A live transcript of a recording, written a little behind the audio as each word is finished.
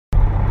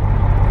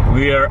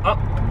We are up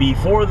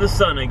before the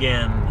sun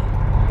again.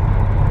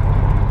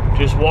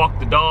 Just walked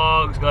the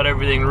dogs, got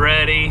everything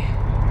ready.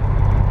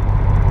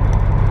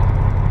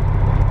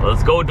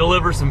 Let's go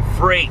deliver some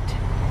freight.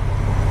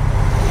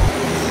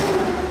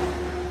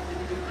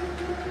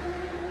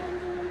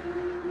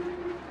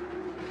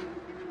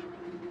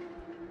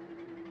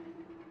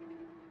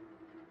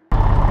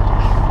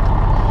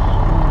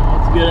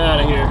 Let's get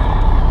out of here.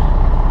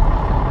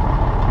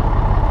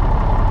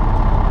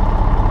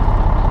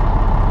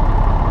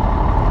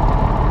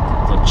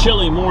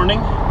 Chilly morning.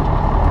 It's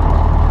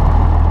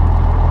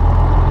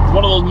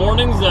one of those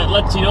mornings that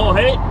lets you know,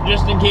 hey,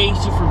 just in case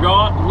you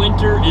forgot,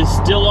 winter is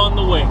still on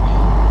the way.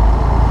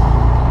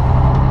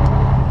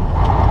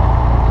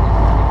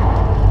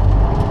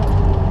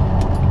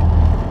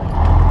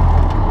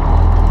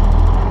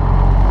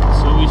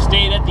 So we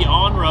stayed at the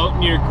en route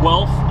near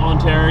Guelph,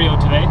 Ontario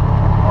today,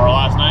 or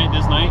last night,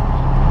 this night.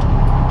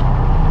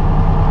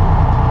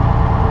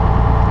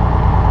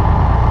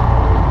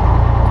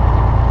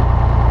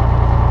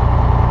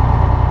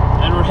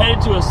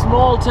 Headed to a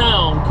small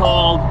town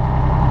called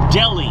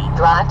Delhi.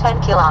 Drive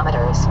 10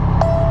 kilometers.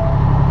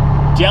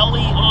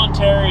 Delhi,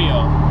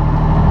 Ontario.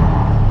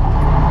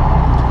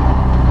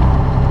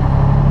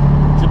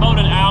 It's about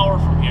an hour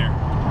from here.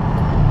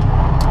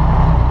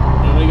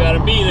 And we gotta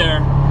be there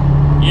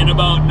in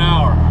about an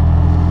hour.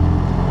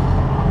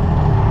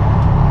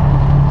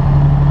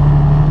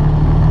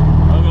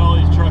 Look at all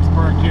these trucks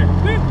parked here.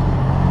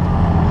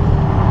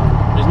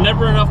 There's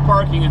never enough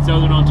parking in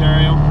Southern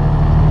Ontario.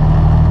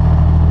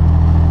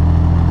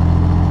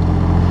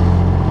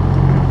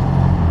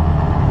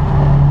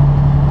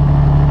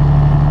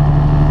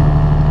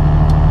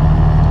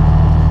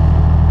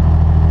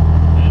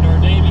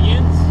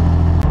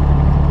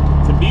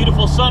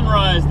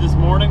 Sunrise this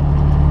morning.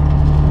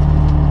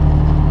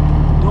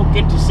 Don't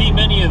get to see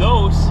many of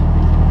those.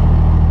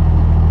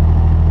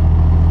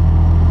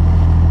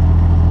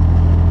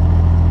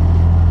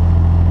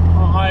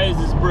 How high is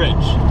this bridge?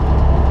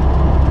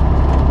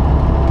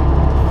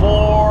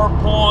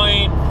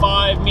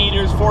 4.5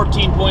 meters,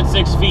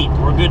 14.6 feet.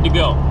 We're good to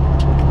go.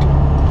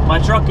 My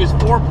truck is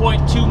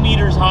 4.2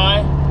 meters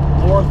high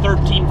or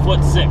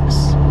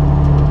 13'6".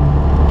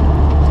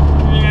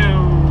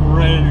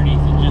 Right underneath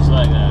it, just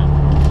like that.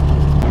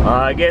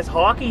 I guess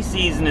hockey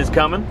season is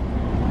coming.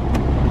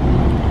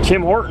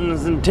 Tim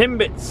Hortons and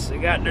Timbits, they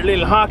got their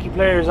little hockey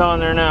players on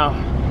there now.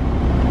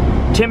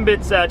 Tim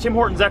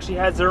Hortons actually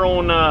has their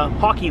own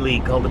hockey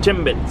league called the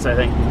Timbits, I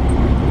think.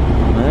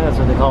 Yeah, that's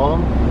what they call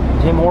them,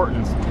 Tim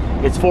Hortons.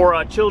 It's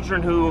for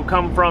children who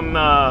come from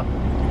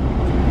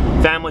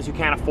families who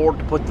can't afford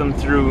to put them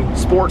through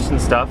sports and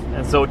stuff,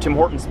 and so Tim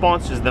Hortons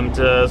sponsors them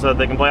so that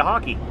they can play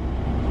hockey.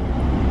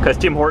 Because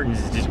Tim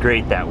Hortons is just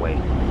great that way.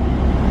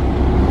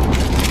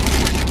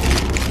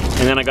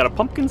 And then I got a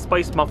pumpkin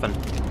spice muffin.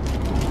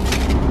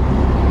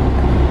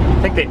 I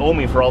think they owe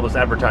me for all this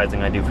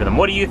advertising I do for them.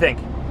 What do you think?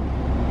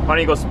 Why don't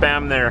you go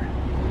spam their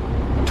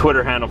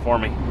Twitter handle for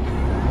me?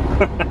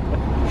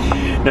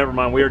 Never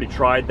mind, we already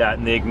tried that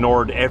and they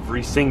ignored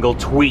every single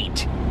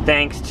tweet.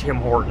 Thanks, Tim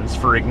Hortons,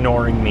 for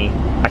ignoring me.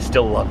 I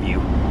still love you.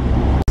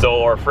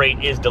 So our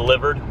freight is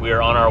delivered. We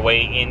are on our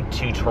way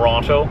into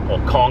Toronto,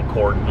 well,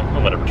 Concord,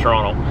 whatever,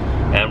 Toronto.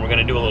 And we're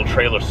gonna do a little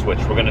trailer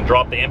switch. We're gonna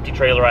drop the empty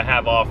trailer I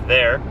have off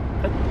there.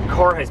 That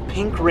car has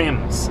pink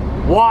rims.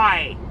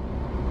 Why?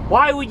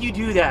 Why would you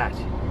do that?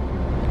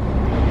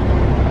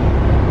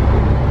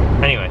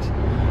 Anyways,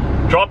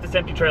 drop this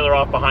empty trailer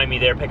off behind me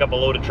there, pick up a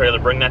loaded trailer,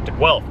 bring that to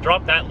Guelph.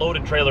 Drop that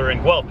loaded trailer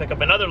in Guelph, pick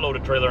up another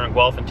loaded trailer in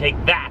Guelph, and take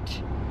that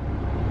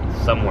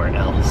somewhere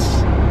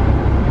else.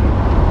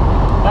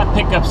 That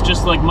pickup's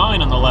just like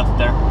mine on the left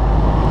there.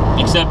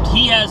 Except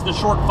he has the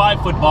short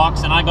 5-foot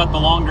box and I got the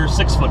longer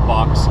 6-foot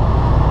box.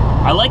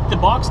 I like the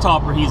box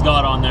topper he's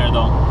got on there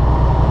though.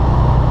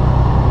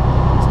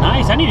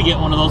 Nice, I need to get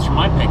one of those for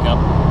my pickup.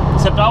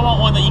 Except I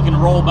want one that you can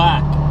roll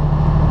back.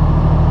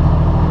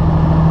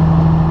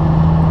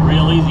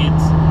 Real easy. It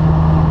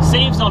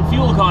saves on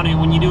fuel economy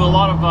when you do a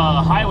lot of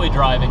highway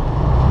driving.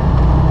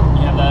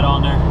 You have that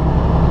on there.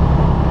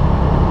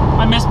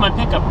 I miss my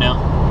pickup now.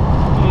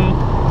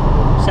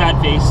 Sad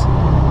face.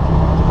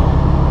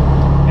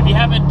 If you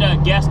haven't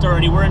guessed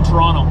already, we're in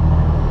Toronto.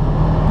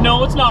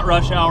 No, it's not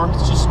rush hour.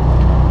 It's just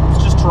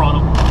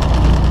Toronto.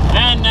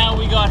 And now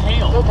we got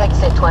hail. Take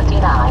exit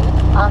 29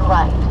 on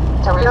right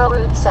to rear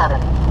Route 7,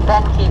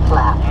 then keep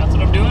left. That's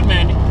what I'm doing,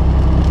 Mandy.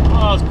 Well,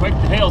 that was quick.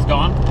 The hail's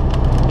gone.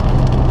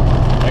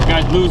 That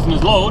guy's losing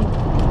his load.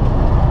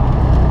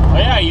 Oh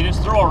yeah, you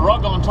just throw a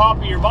rug on top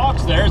of your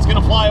box there, it's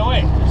gonna fly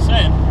away. Just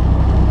saying.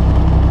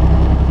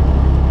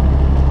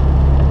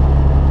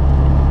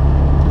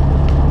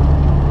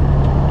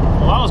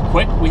 Well, that was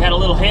quick. We had a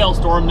little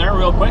hailstorm there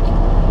real quick.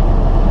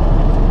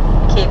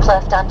 Keep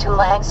left onto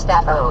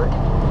Langstaff Road.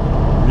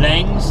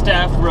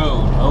 Langstaff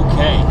Road,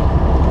 okay.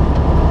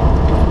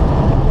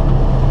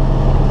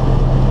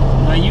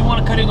 Now you want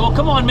to cut it, oh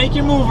come on, make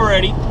your move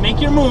already. Make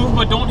your move,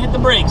 but don't hit the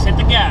brakes, hit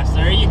the gas.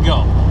 There you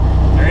go.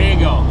 There you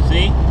go,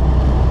 see?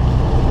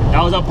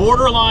 That was a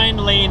borderline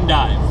lane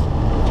dive.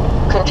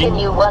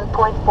 Continue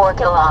 1.4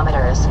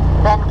 kilometers,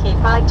 then keep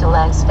right to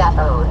Langstaff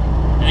Road.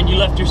 And you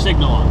left your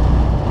signal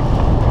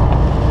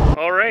on.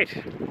 All right.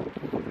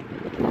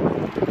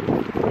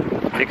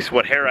 Fix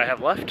what hair I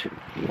have left.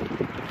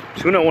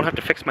 Soon I won't have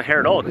to fix my hair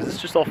at all because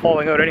it's just all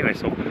falling out anyway,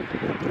 so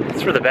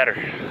it's for the better.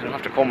 I don't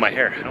have to comb my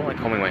hair. I don't like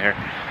combing my hair.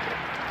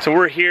 So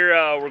we're here,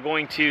 we're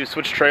going to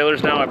switch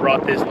trailers now. I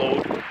brought this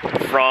load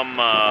from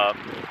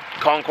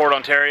Concord,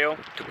 Ontario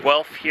to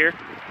Guelph here,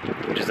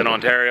 which is in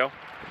Ontario.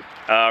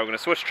 We're gonna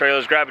switch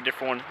trailers, grab a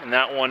different one, and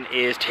that one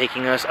is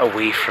taking us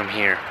away from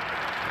here.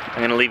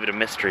 I'm gonna leave it a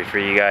mystery for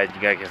you guys.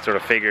 You guys can sort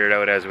of figure it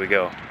out as we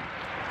go.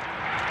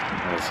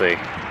 We'll see.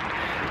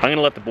 I'm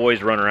gonna let the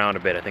boys run around a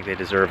bit. I think they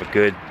deserve a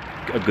good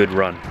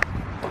run.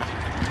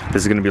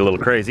 This is gonna be a little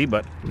crazy,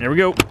 but there we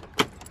go.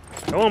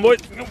 Come on,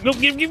 boys. Go,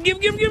 give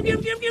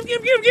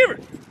her.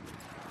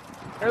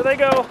 There they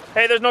go.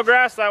 Hey, there's no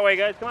grass that way,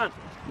 guys. Come on.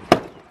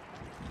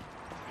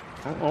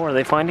 Oh, are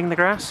they finding the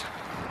grass?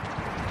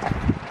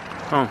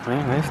 Oh,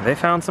 they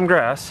found some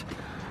grass.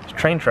 There's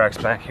train tracks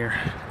back here.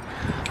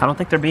 I don't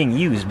think they're being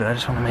used, but I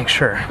just want to make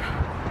sure.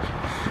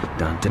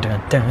 Dun, dun,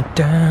 dun, dun,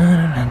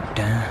 dun,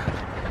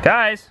 dun.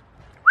 Guys!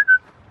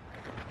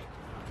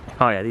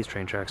 Oh yeah, these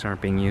train tracks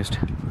aren't being used.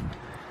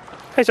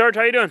 Hey Sarge,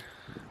 how you doing?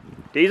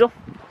 Diesel?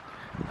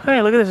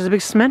 Hey, look at this, there's a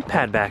big cement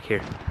pad back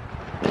here.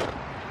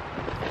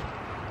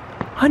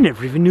 I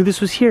never even knew this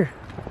was here.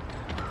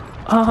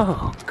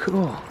 Oh,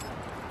 cool.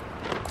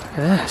 Look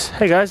at this.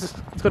 Hey guys,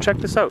 let's go check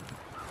this out.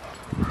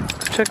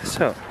 Let's check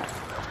this out.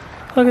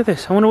 Look at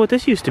this, I wonder what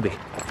this used to be.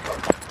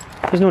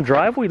 There's no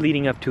driveway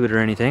leading up to it or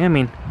anything. I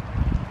mean,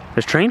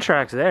 there's train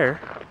tracks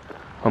there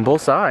on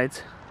both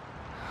sides.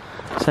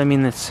 So I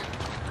mean, that's...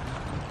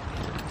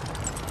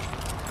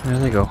 There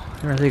they go,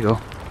 there they go.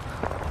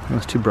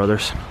 Those two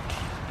brothers.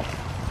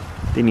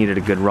 They needed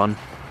a good run.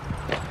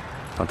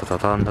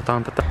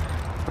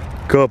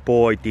 Good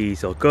boy,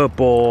 Diesel, good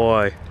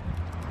boy.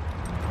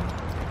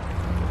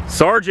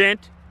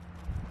 Sergeant!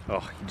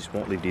 Oh, he just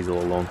won't leave Diesel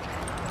alone.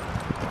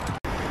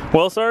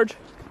 Well, Sarge?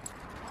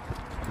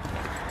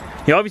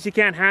 You obviously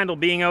can't handle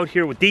being out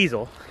here with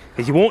Diesel,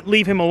 because you won't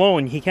leave him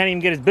alone. He can't even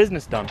get his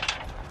business done.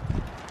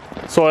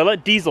 So I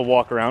let Diesel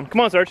walk around.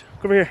 Come on, Sarge,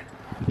 come over here.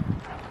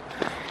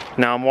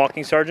 Now I'm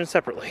walking Sergeant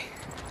separately.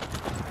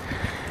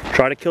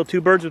 Try to kill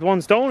two birds with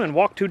one stone and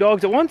walk two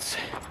dogs at once?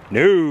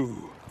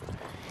 No.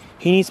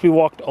 He needs to be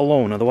walked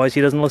alone, otherwise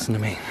he doesn't listen to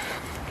me.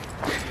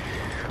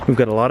 We've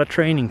got a lot of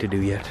training to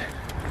do yet.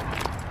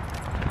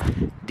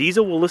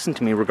 Diesel will listen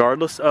to me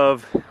regardless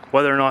of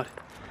whether or not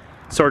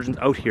Sergeant's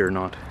out here or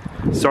not.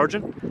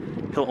 Sergeant,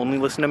 he'll only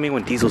listen to me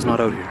when Diesel's not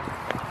out here.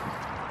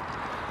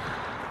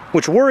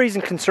 Which worries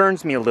and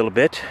concerns me a little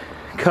bit,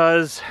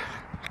 because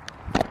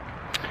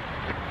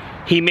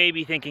he may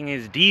be thinking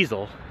his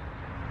Diesel,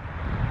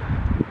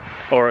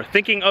 or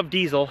thinking of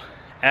Diesel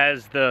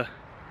as the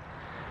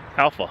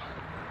alpha.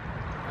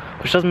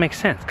 Which doesn't make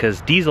sense,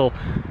 because Diesel,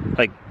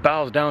 like,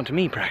 bows down to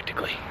me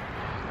practically,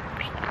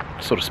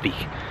 so to speak.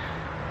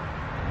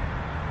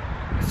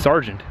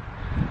 Sergeant.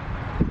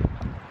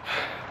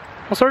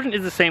 Well, Sergeant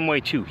is the same way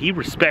too. He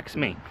respects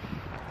me.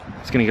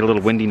 It's gonna get a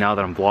little windy now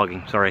that I'm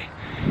vlogging, sorry.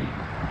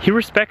 He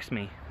respects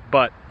me,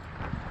 but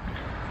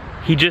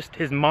he just,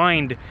 his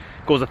mind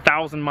goes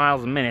 1,000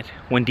 miles a minute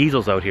when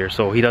Diesel's out here,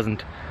 so he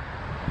doesn't,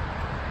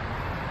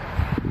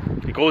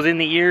 it goes in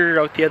the ear,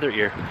 out the other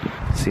ear.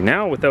 See,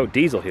 now without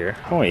Diesel here,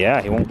 oh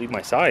yeah, he won't leave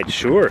my side,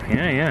 sure,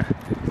 yeah.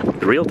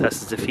 The real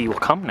test is if he will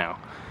come now.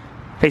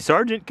 Hey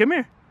Sergeant, come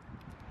here.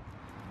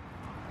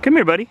 Come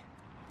here, buddy.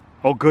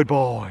 Oh, good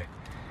boy.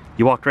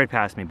 You walked right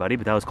past me, buddy,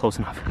 but that was close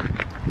enough.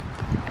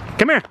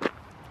 Come here.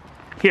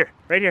 Here,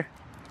 right here.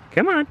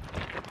 Come on.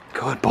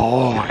 Good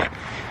boy.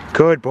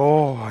 Good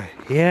boy.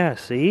 Yeah,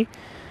 see?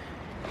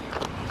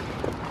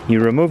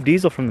 You remove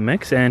Diesel from the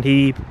mix and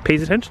he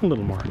pays attention a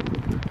little more.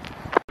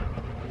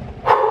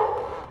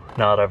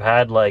 Now that I've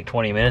had like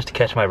 20 minutes to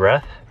catch my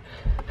breath,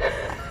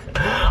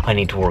 I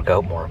need to work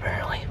out more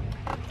apparently.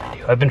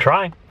 I've been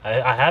trying.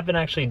 I have been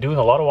actually doing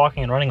a lot of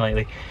walking and running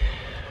lately.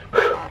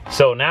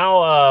 So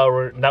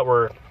now that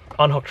we're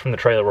unhooked from the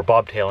trailer, we're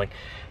bobtailing.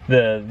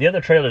 The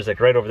other trailer's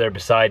like right over there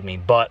beside me,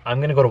 but I'm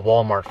gonna go to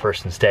Walmart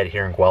first instead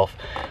here in Guelph.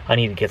 I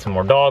need to get some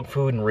more dog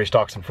food and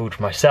restock some food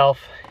for myself,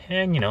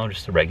 and you know,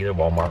 just a regular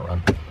Walmart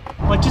run.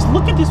 Like, just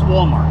look at this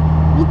Walmart.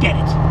 Look at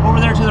it, over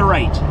there to the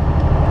right.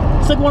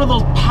 It's like one of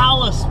those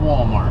palace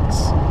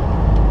Walmarts.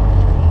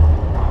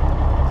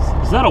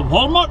 Is that a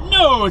Walmart?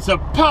 No, it's a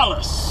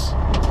palace.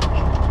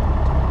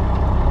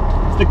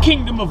 It's the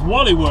kingdom of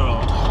Wally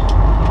World.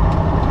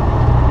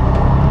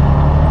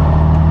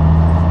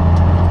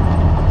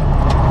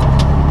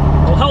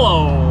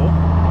 Hello.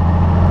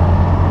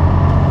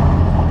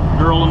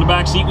 Girl in the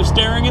back seat was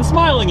staring and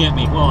smiling at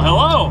me. Well,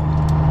 hello.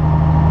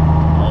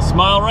 I'll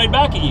smile right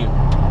back at you.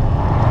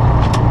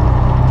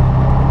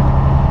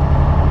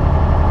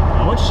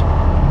 Now, which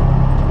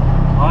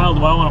aisle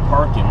do I want to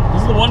park in?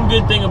 This is the one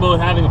good thing about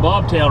having a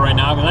bobtail right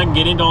now, because I can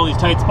get into all these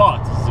tight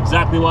spots. This is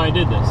exactly why I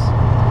did this.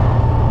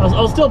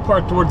 I'll still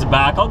park towards the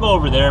back. I'll go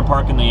over there and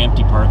park in the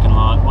empty parking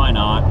lot. Why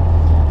not?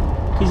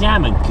 Because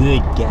I'm a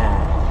good guy.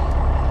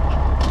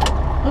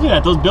 Look at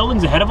that, those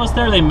buildings ahead of us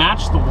there, they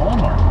match the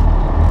Walmart.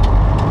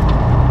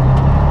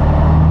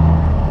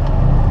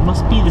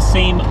 Must be the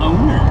same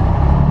owner.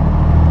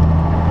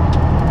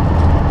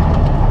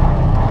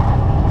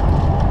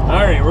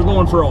 Alright, we're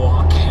going for a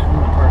walk. We're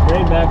gonna park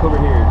right back over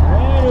here.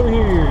 Right over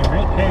here.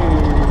 Right there.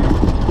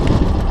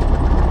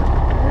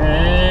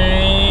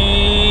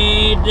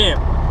 Right there.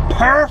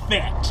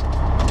 Perfect!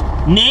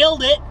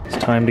 Nailed it! It's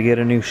time to get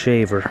a new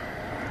shaver.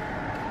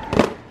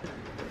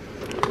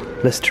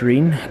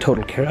 Listerine,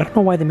 Total Care. I don't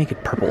know why they make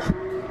it purple.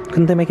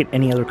 Couldn't they make it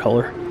any other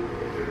color?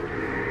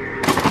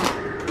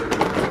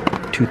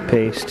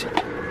 Toothpaste,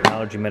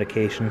 allergy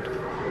medication.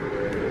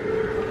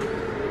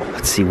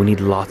 Let's see, we need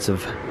lots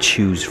of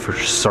chews for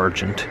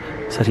Sergeant.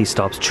 Said he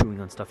stops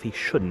chewing on stuff he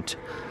shouldn't.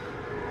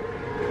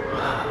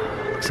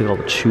 Looks like all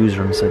the chews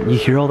are inside. You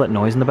hear all that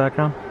noise in the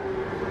background?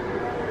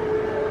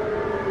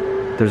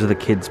 Those are the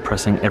kids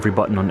pressing every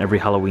button on every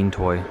Halloween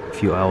toy a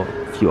few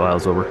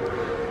aisles over.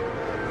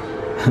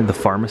 The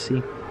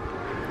pharmacy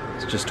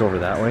is just over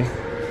that way.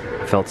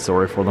 I felt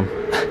sorry for them.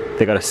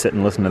 They gotta sit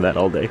and listen to that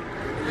all day.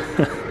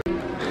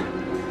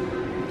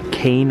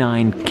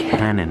 Canine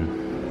cannon.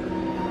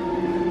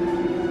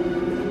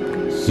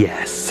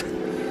 Yes.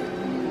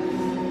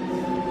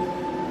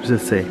 What does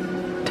it say?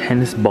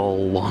 Tennis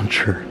ball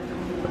launcher.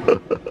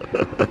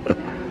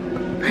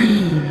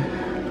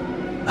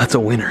 That's a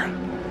winner.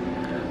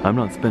 I'm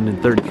not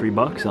spending 33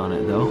 bucks on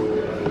it though.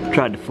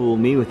 Tried to fool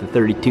me with the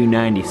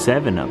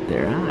 $32.97 up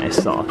there. I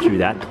saw through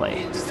that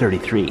play. It's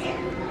 33.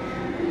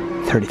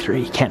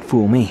 33, can't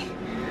fool me.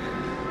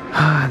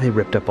 They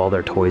ripped up all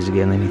their toys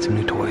again. They need some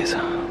new toys.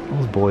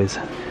 Those boys,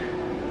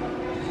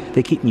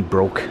 they keep me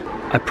broke.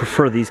 I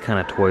prefer these kind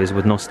of toys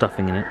with no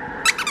stuffing in it.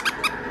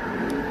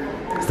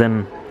 Because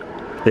then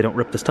they don't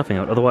rip the stuffing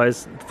out.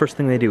 Otherwise, the first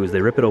thing they do is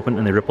they rip it open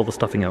and they rip all the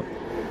stuffing out.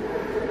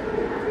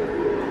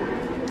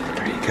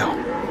 There you go.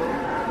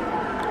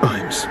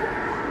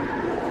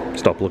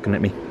 Stop looking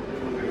at me.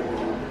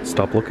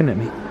 Stop looking at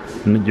me.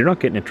 You're not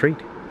getting a treat.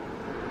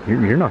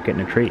 You're not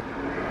getting a treat.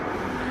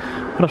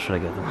 What else should I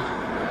get them?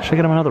 Should I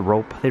get them another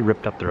rope? They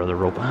ripped up their other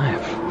rope. I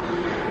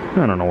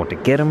don't know what to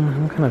get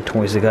them. What kind of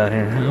toys they got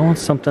here? I want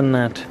something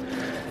that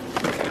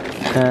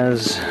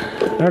has...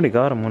 I already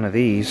got them one of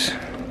these.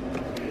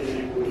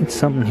 I need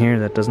something here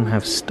that doesn't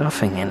have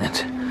stuffing in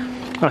it.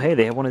 Oh hey,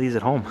 they have one of these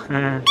at home.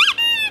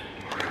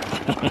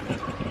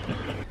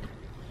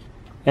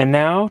 And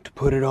now to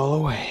put it all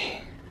away.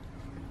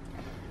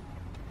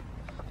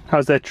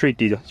 How's that treat,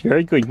 Diesel? It's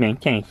very good, man.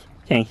 Thanks.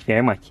 Thanks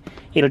very much.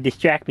 It'll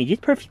distract me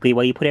just perfectly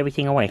while you put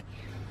everything away.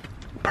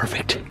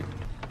 Perfect.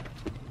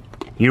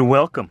 You're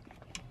welcome.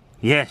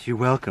 Yes, you're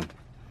welcome.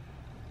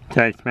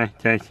 That's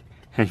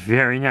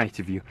very nice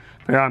of you.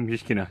 But I'm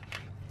just gonna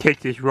take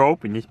this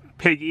rope and this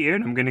pig ear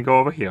and I'm gonna go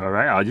over here,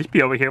 alright? I'll just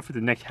be over here for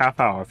the next half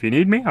hour. If you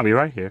need me, I'll be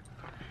right here.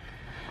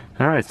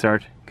 Alright,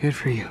 Sarge. Good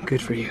for you,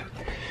 good for you.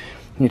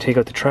 You take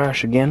out the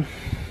trash again.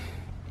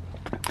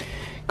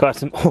 Got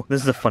some, oh,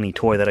 this is a funny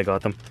toy that I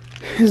got them.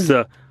 This is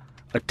a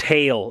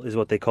tail is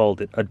what they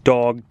called it. A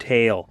dog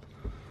tail.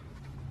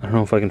 I don't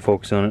know if I can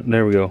focus on it.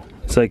 There we go.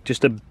 It's like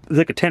just it's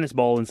like a tennis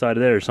ball inside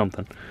of there or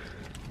something.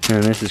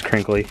 And this is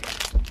crinkly.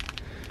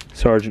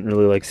 Sergeant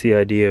really likes the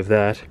idea of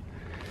that.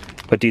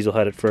 But Diesel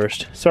had it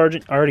first.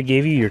 Sergeant, I already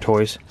gave you your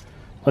toys.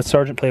 Let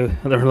Sergeant play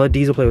with, or let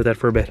Diesel play with that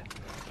for a bit.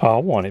 Oh, I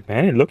want it,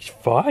 man. It looks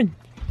fun.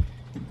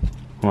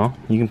 Well,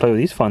 you can play with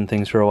these fun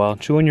things for a while.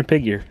 Chew on your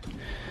pig ear.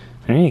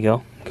 There you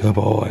go. Good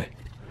boy.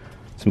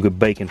 Some good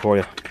bacon for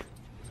you.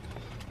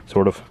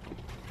 Sort of.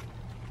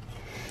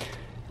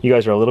 You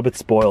guys are a little bit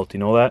spoiled, you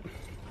know that?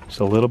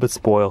 Just a little bit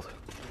spoiled.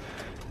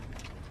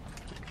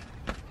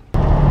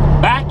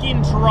 Back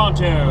in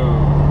Toronto.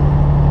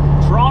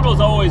 Toronto's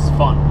always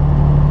fun.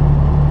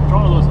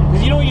 Toronto's always fun.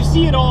 Because you know, you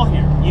see it all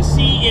here. You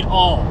see it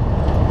all.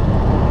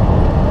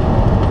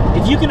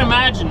 If you can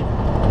imagine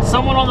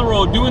someone on the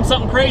road doing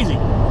something crazy,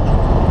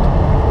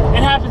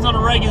 it happens on a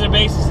regular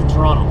basis in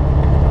Toronto.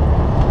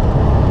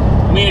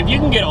 I mean, if you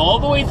can get all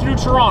the way through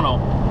Toronto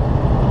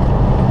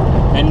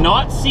and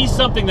not see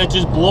something that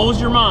just blows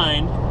your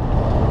mind,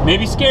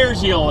 maybe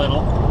scares you a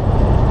little.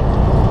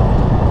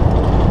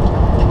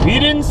 If you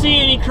didn't see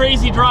any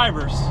crazy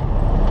drivers,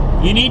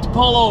 you need to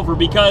pull over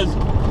because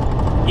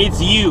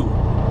it's you.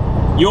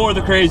 You're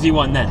the crazy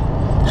one then.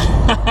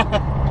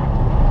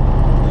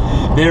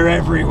 They're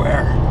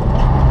everywhere.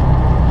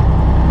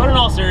 But in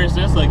all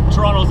seriousness, like,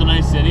 Toronto's a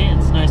nice city,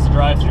 it's nice to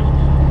drive through.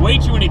 Way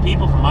too many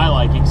people for my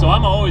liking, so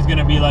I'm always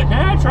gonna be like,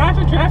 ah,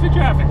 traffic, traffic,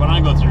 traffic when I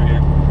go through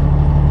here.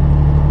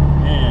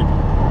 And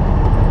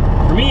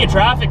for me, a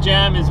traffic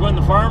jam is when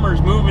the farmer's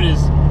moving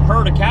his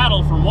herd of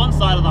cattle from one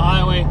side of the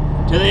highway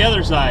to the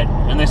other side,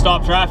 and they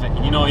stop traffic.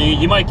 And you know,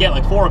 you might get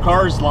like 4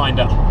 cars lined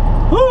up.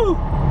 Woo!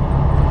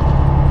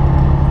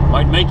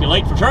 Might make you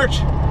late for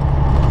church.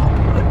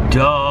 A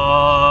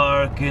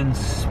dark and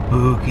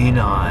spooky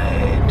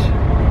night.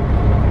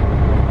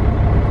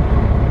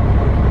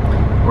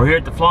 We're here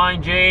at the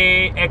Flying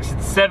J,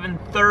 exit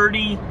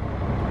 730,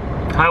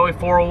 Highway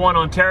 401,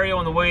 Ontario,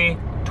 on the way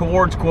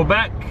towards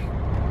Quebec.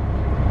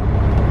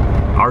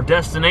 Our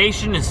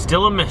destination is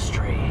still a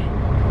mystery.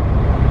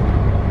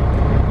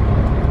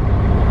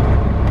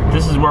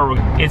 This is where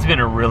it's been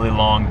a really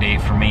long day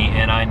for me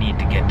and I need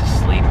to get to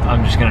sleep.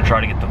 I'm just gonna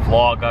try to get the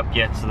vlog up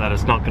yet so that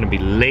it's not gonna be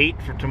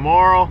late for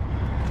tomorrow.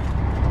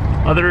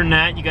 Other than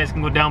that, you guys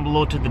can go down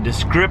below to the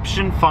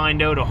description,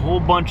 find out a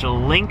whole bunch of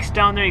links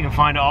down there. You can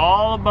find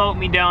all about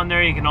me down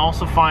there. You can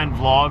also find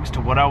vlogs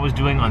to what I was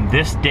doing on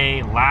this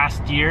day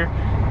last year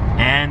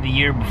and the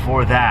year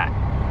before that.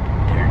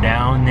 They're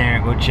down there.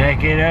 Go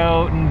check it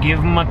out and give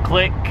them a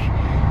click.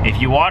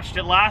 If you watched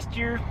it last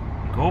year,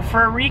 go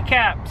for a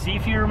recap. See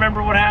if you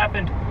remember what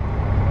happened.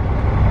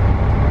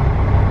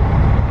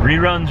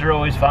 Reruns are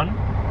always fun.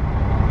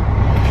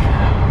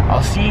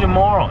 I'll see you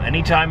tomorrow,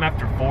 anytime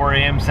after 4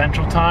 a.m.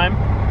 Central Time.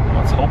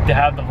 Let's hope to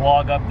have the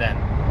vlog up then.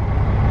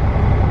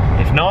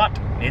 If not,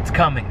 it's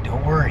coming.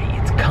 Don't worry,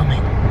 it's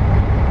coming.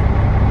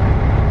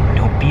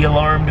 Don't be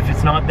alarmed if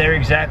it's not there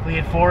exactly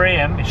at 4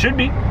 a.m. It should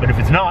be, but if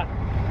it's not,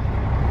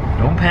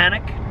 don't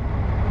panic.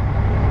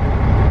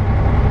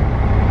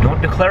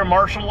 Don't declare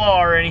martial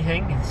law or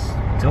anything.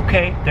 It's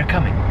okay, they're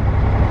coming.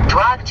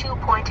 Drive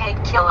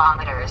 2.8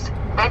 kilometers,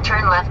 then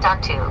turn left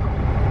on 2.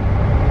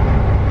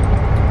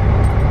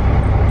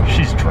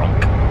 She's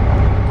drunk.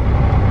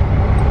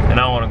 And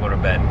I want to go to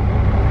bed.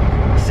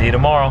 See you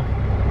tomorrow.